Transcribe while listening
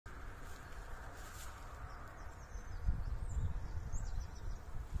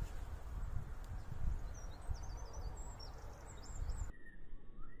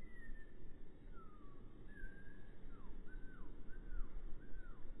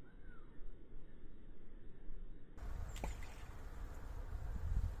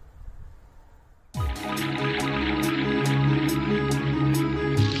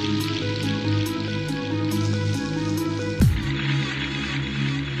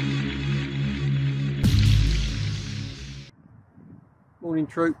Morning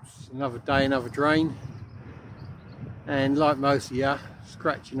troops, another day, another drain, and like most of you,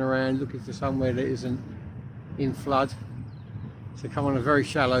 scratching around looking for somewhere that isn't in flood. So come on a very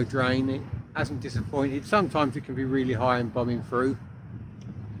shallow drain. It hasn't disappointed. Sometimes it can be really high and bombing through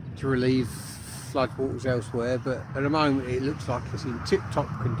to relieve floodwaters elsewhere, but at the moment it looks like it's in tip-top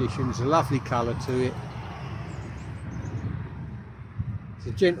conditions. A lovely colour to it. It's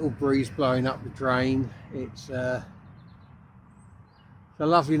a gentle breeze blowing up the drain. It's a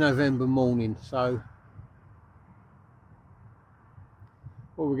lovely November morning. So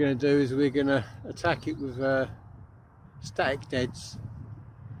what we're going to do is we're going to attack it with static deads.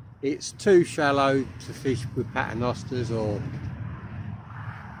 It's too shallow to fish with paternosters, or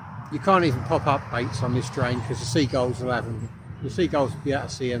you can't even pop up baits on this drain because the seagulls will have them. The seagulls will be able to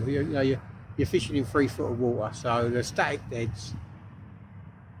see them. You're fishing in 3 foot of water, so they're static deads.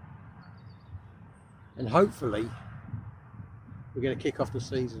 And hopefully we're going to kick off the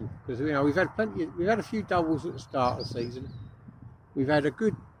season, because we've had a few doubles at the start of the season. We've had a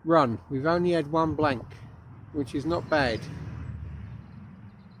good run. We've only had 1 blank, which is not bad.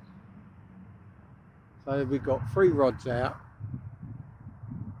 So we've got 3 rods out.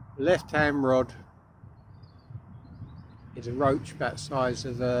 Left hand rod is a roach about the size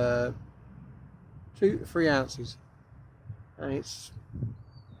of 2 to 3 ounces, and it's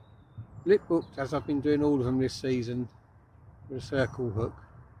lip hooked, as I've been doing all of them this season, with a circle hook.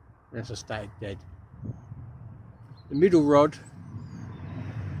 That's a static dead. The middle rod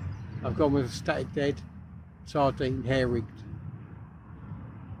I've gone with a static dead sardine hair rigged.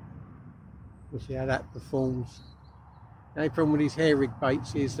 We'll see how that performs. The only problem with these hair rigged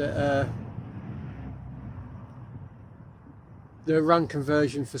baits is that the run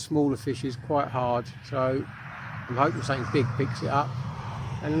conversion for smaller fish is quite hard, so I'm hoping something big picks it up.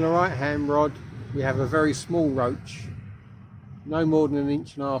 And on the right hand rod we have a very small roach, no more than 1.5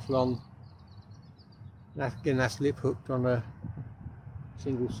 inches long. Again, that's lip hooked on a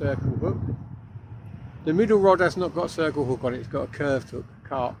single circle hook. The middle rod has not got a circle hook on it, it's got a curved hook, a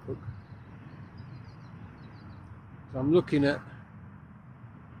carp hook. So I'm looking at,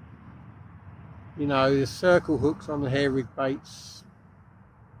 the circle hooks on the hair rig baits.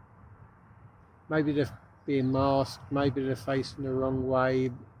 Maybe they're being masked, maybe they're facing the wrong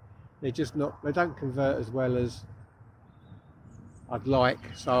way. They're just not, they don't convert as well as I'd like.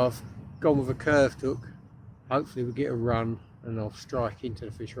 So I've gone with a curved hook. Hopefully we'll get a run and I'll strike into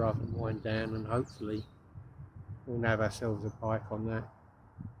the fish rather than wind down, and hopefully we'll have ourselves a pike on that.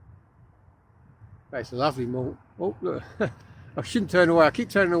 But it's a lovely morning. Oh look, I shouldn't turn away. I keep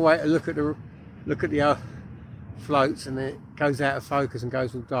turning away to look at the floats, and it goes out of focus and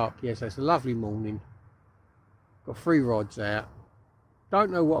goes all dark. Yes, so it's a lovely morning. Got 3 rods out.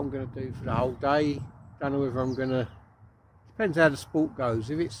 Don't know what I'm going to do for the whole day. Don't know whether I'm going to. Depends how the sport goes.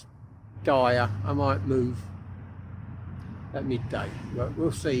 If it's dire, I might move at midday. But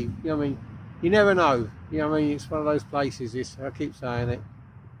we'll see. I mean, you never know. I mean, it's one of those places. I keep saying it.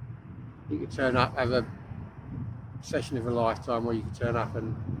 You could turn up, have a session of a lifetime, where you could turn up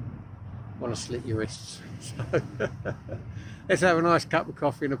and want to slit your wrists. So let's have a nice cup of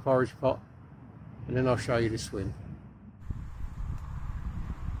coffee in a porridge pot, and then I'll show you the swim.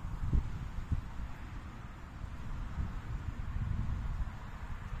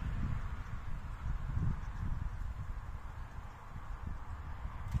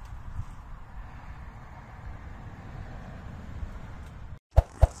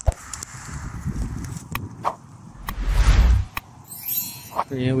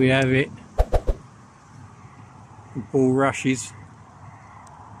 Here we have it. The ball rushes.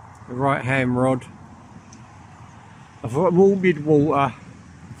 The right hand rod. I've got them all mid-water.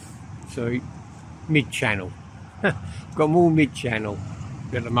 Sorry, mid-channel. I've got them all mid-channel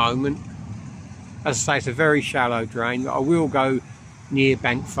at the moment. As I say, it's a very shallow drain, but I will go near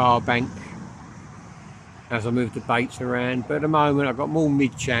bank, far bank as I move the baits around. But at the moment I've got them all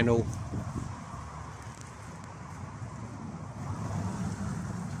mid-channel.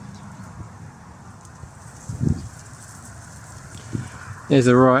 There's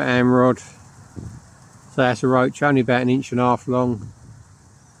a right hand rod. So that's a roach, only about 1.5 inches long.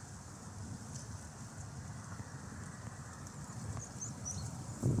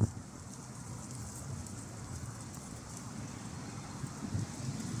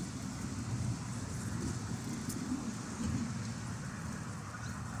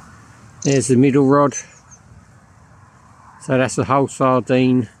 There's the middle rod. So that's the whole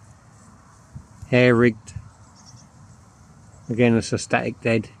sardine, hair rigged. Again, it's a static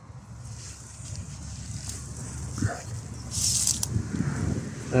dead.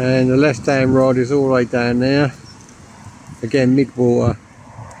 And the left hand rod is all the way down there. again mid-water,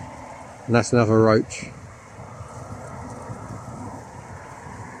 and that's another roach.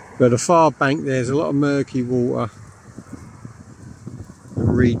 But the far bank there's a lot of murky water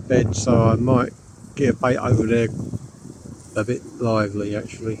and reed bed, so I might get a bait over there a bit lively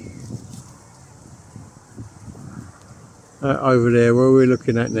actually. Over there where we're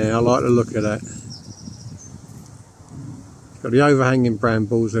looking at now, I like to look at that. It's got the overhanging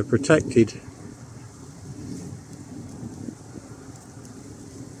brambles, they're protected.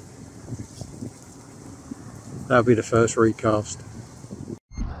 That'll be the first recast.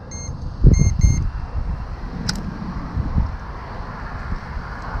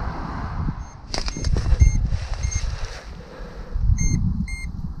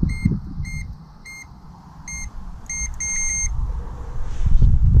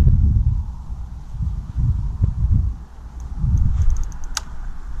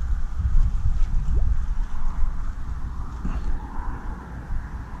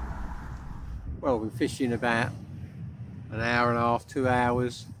 Well, we've been fishing about an hour and a half, 2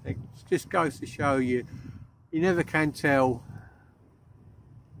 hours. It just goes to show you, you never can tell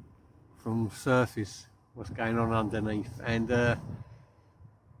from surface what's going on underneath, and the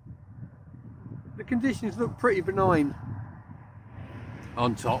conditions look pretty benign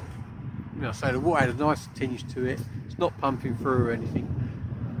on top. You know, so the water had a nice tinge to it. It's not pumping through or anything,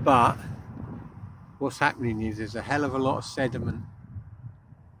 but what's happening is there's a hell of a lot of sediment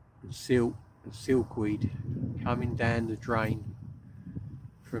and silt and silkweed coming down the drain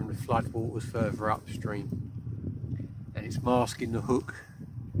from the floodwaters further upstream, and it's masking the hook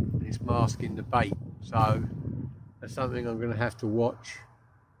and it's masking the bait, so that's something I'm going to have to watch.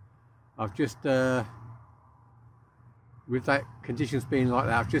 I've just with that conditions being like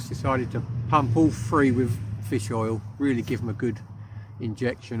that, I've just decided to pump all three with fish oil, really give them a good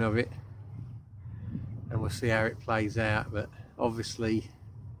injection of it, and we'll see how it plays out. But obviously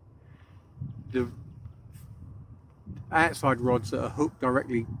the outside rods that are hooked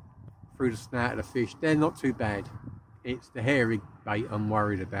directly through the snout of the fish, they're not too bad. It's the hairy bait I'm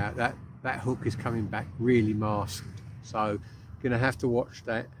worried about. That hook is coming back really masked, so gonna have to watch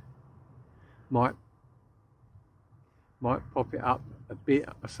that. Might pop it up a bit.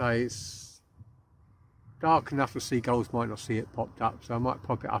 I say it's dark enough the seagulls might not see it popped up, so I might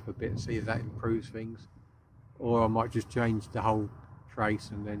pop it up a bit and see if that improves things, or I might just change the whole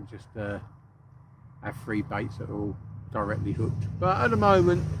trace and then just have three baits that are all directly hooked. But at the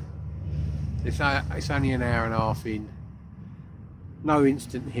moment it's only an hour and a half in, no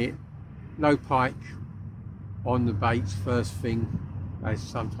instant hit, no pike on the baits first thing as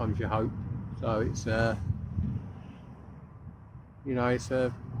sometimes you hope. So it's you know, it's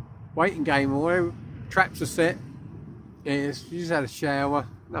a waiting game. Or traps are set. Yes, you just had a shower,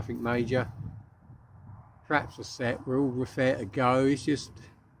 nothing major. Traps are set, we're all fair to go. It's just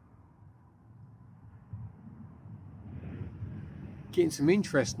getting some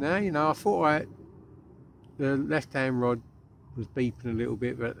interest now. You know, I thought the left hand rod was beeping a little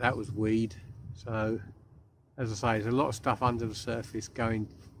bit, but that was weed. So as I say, there's a lot of stuff under the surface going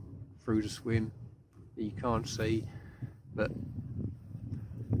through the swim that you can't see, but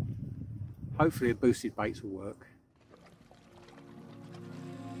hopefully the boosted baits will work.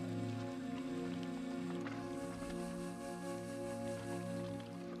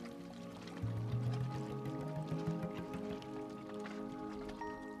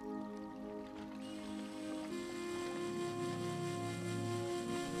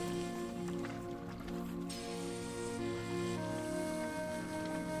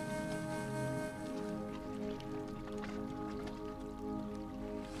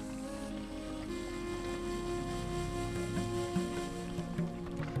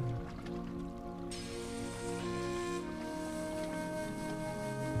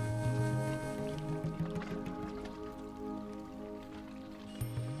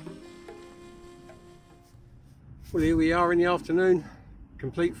 Well, here we are in the afternoon,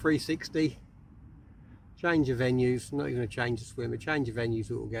 complete 360, change of venues, not even a change of swim, a change of venues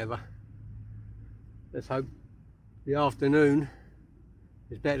altogether. Let's hope the afternoon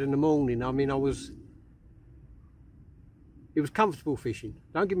is better than the morning. I mean, it was comfortable fishing,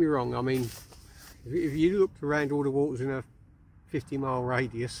 don't get me wrong. I mean, if you looked around all the waters in a 50-mile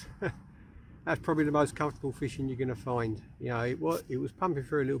radius, that's probably the most comfortable fishing you're going to find. You know, it was pumping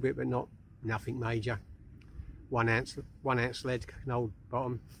through a little bit, but nothing major. 1 ounce lead, an old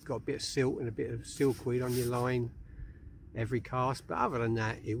bottom, got a bit of silt and a bit of silkweed on your line every cast, but other than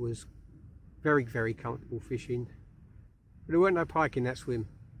that it was very, very comfortable fishing. But there weren't no pike in that swim,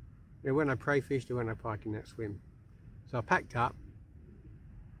 there weren't no prey fish, there weren't no pike in that swim. So I packed up,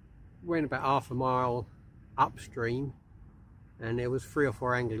 went about half a mile upstream and there was 3 or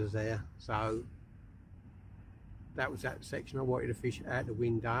 4 anglers there, so that was that section I wanted to fish out the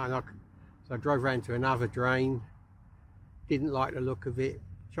window. And so I drove around to another drain, didn't like the look of it,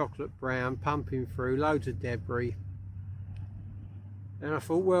 chocolate brown, pumping through, loads of debris, and I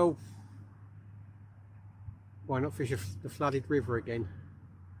thought, well, why not fish the flooded river again?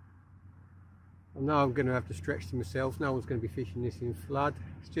 I know I'm going to have to stretch to myself, no one's going to be fishing this in flood,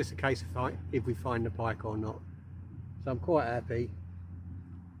 it's just a case of if we find the pike or not. So I'm quite happy.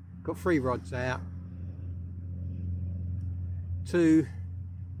 Got 3 rods out, 2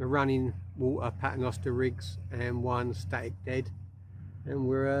 are running water paternoster rigs and 1 static dead, and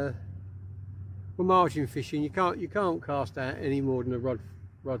we're margin fishing. You can't cast out any more than a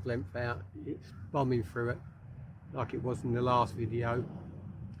rod length out. It's bombing through it like it was in the last video,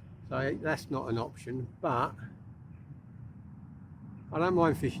 so that's not an option. But I don't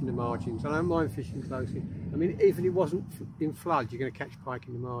mind fishing the margins, I don't mind fishing close in. I mean, even if it wasn't in flood, you're going to catch pike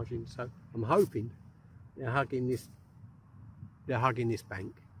in the margins. So I'm hoping they're hugging this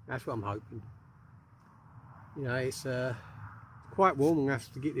bank. That's what I'm hoping. You know, it's quite warm. I'm going to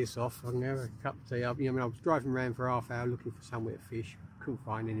have to get this off. I can have a cup of tea. I mean, I was driving around for half hour looking for somewhere to fish, couldn't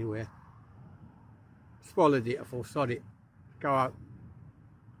find anywhere. Swallowed it. I thought, sod it, go out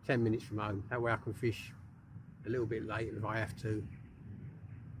 10 minutes from home, that way I can fish a little bit later if I have to,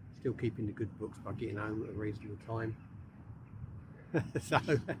 still keeping the good books by getting home at a reasonable time. So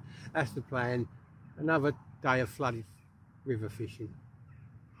that's the plan. Another day of flooded river fishing.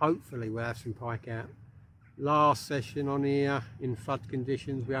 Hopefully we'll have some pike out. Last session on here in flood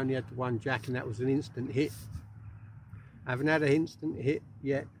conditions we only had the 1 jack, and that was an instant hit. I haven't had an instant hit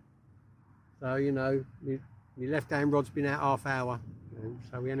yet, so you know, my left hand rod's been out half hour, and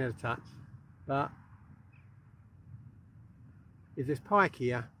so we ain't had a touch. But if there's pike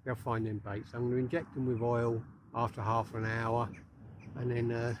here, they'll find them baits. I'm going to inject them with oil after half an hour, and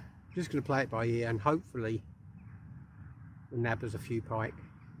then just going to play it by ear, and hopefully we'll nab us a few pike.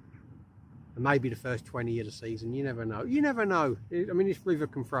 And maybe the first 20 of the season, you never know. You never know. I mean, this river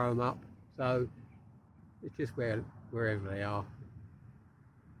can throw them up, so it's just wherever they are.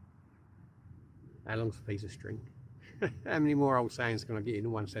 How long's a piece of string? How many more old sayings can I get in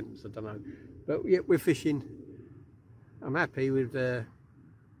one sentence? I don't know. But yeah, we're fishing. I'm happy with the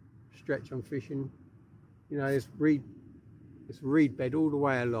stretch I'm fishing. You know, it's reed bed all the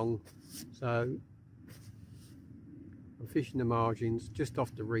way along, so I'm fishing the margins just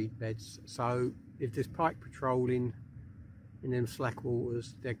off the reed beds. So if there's pike patrolling in them slack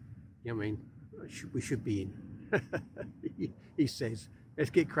waters, I mean, we should be in. He says,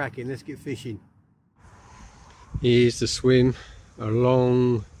 let's get cracking, let's get fishing. Here's the swim, a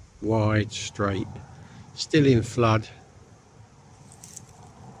long wide straight, still in flood,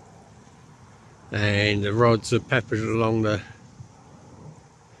 and the rods are peppered along the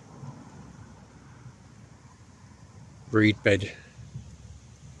reed bed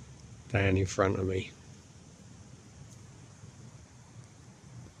down in front of me.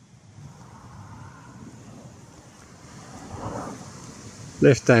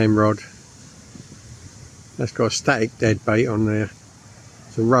 Left hand rod, that's got a static dead bait on there.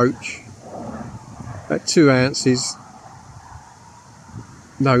 It's a roach, about 2 ounces.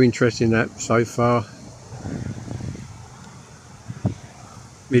 No interest in that so far.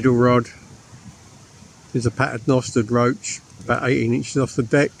 Middle rod is a paternostered roach, about 18 inches off the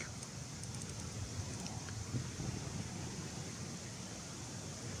deck.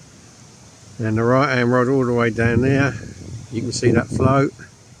 And the right hand rod all the way down there, you can see that float.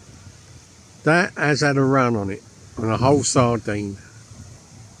 That has had a run on it, on a whole sardine.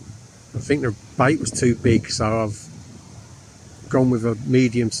 I think the bait was too big, so I've gone with a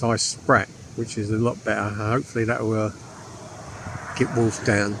medium-sized sprat, which is a lot better. Hopefully that will get wolfed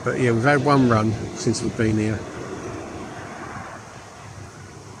down. But yeah, we've had 1 run since we've been here,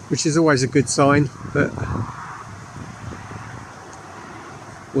 which is always a good sign, but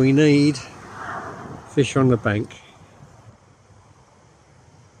we need fish on the bank.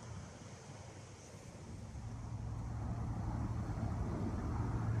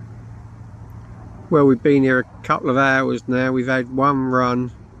 Well, we've been here a couple of hours now. We've had 1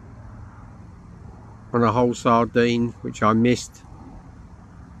 run on a whole sardine, which I missed.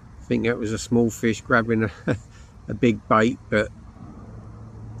 I think it was a small fish grabbing a big bait, but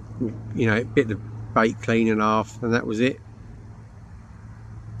you know, it bit the bait clean in half, and that was it.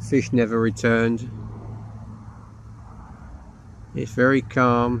 Fish never returned. It's very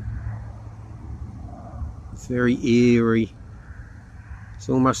calm. It's very eerie. It's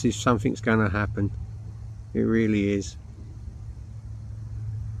almost as if something's going to happen. It really is.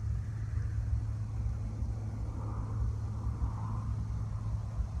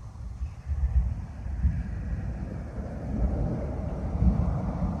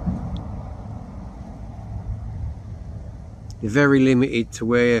 You're very limited to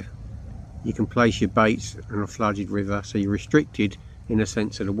where you can place your baits in a flooded river, so you're restricted in the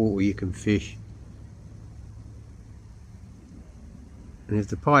sense of the water you can fish. And if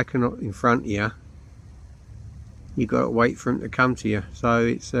the pike are not in front of you, you've got to wait for them to come to you. So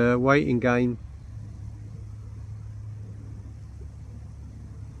it's a waiting game.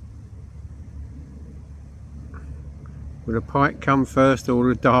 Will the pike come first or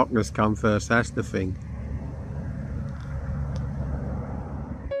the darkness come first? That's the thing.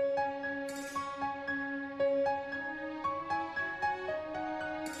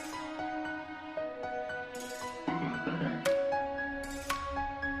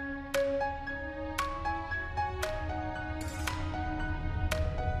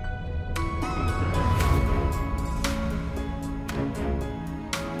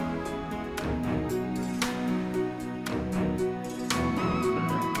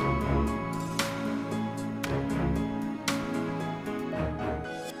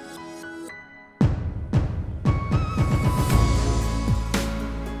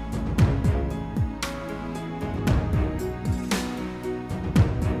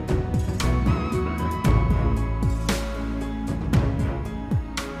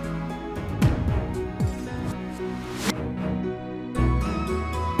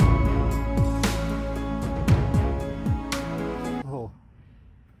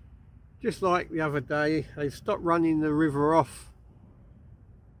 Just like the other day, they've stopped running the river off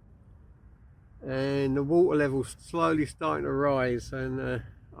and the water level's slowly starting to rise, and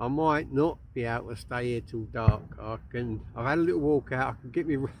I might not be able to stay here till dark. I've had a little walk out,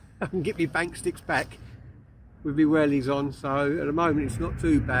 I can get me bank sticks back with my wellies on, so at the moment it's not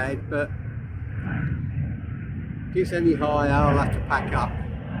too bad, but if it gets any higher I'll have to pack up.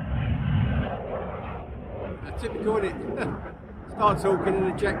 That's typical, isn't it? Start talking and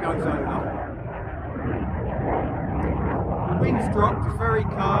the jet goes over. The wind's dropped, it's very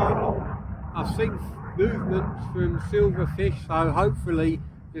calm. I've seen movements from silverfish, so hopefully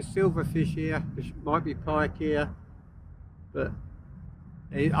there's silverfish here. There might be pike here, but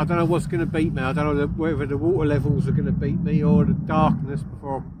I don't know what's going to beat me. I don't know whether the water levels are going to beat me or the darkness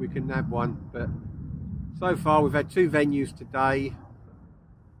before we can nab one. But so far we've had 2 venues today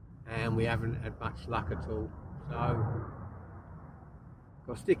and we haven't had much luck at all. So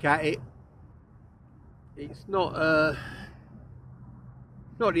got to stick at it. It's not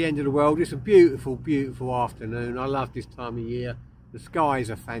the end of the world. It's a beautiful, beautiful afternoon. I love this time of year. The skies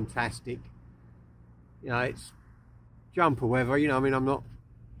are fantastic. You know, it's jumper weather. You know, I mean,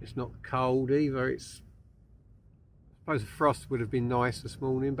 it's not cold either. I suppose the frost would have been nice this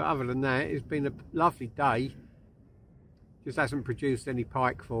morning, but other than that, it's been a lovely day. Just hasn't produced any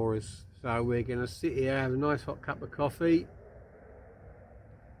pike for us. So we're going to sit here, have a nice hot cup of coffee.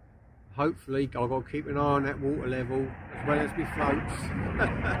 Hopefully, I've got to keep an eye on that water level as well as my floats.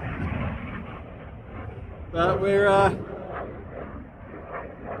 But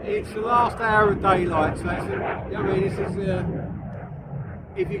it's the last hour of daylight, so it's I mean, this is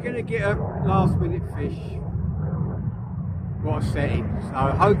if you're going to get a last minute fish, what a setting. So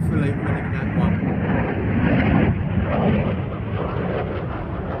hopefully we're going to get one.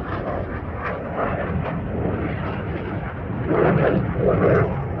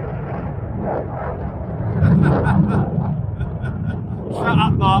 Shut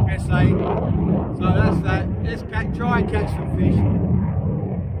up, Mark, they're saying. So that's that. Let's try and catch some fish.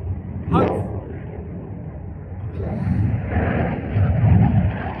 Hope.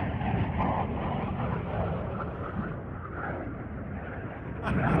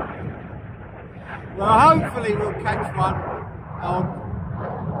 Well, hopefully we'll catch one.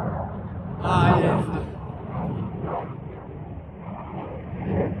 Yes.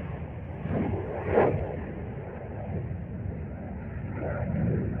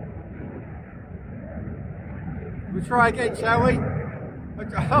 We'll try again, shall we?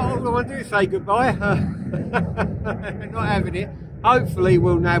 All I want to do is say goodbye. Not having it. Hopefully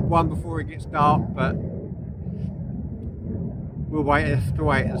we'll nab one before it gets dark, but we'll have to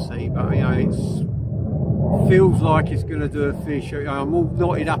wait and see. But you know, it feels like it's going to do a fish. I'm all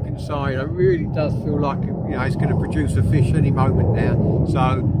knotted up inside. It really does feel like it's going to produce a fish any moment now.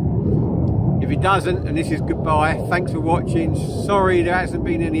 So if it doesn't, and this is goodbye, thanks for watching. Sorry there hasn't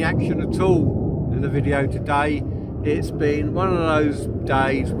been any action at all in the video today. It's been one of those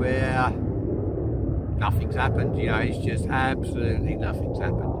days where nothing's happened. You know, it's just absolutely nothing's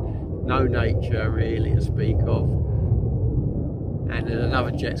happened. No nature really to speak of. And then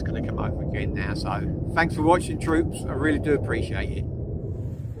another jet's going to come over again now. So thanks for watching, troops. I really do appreciate it.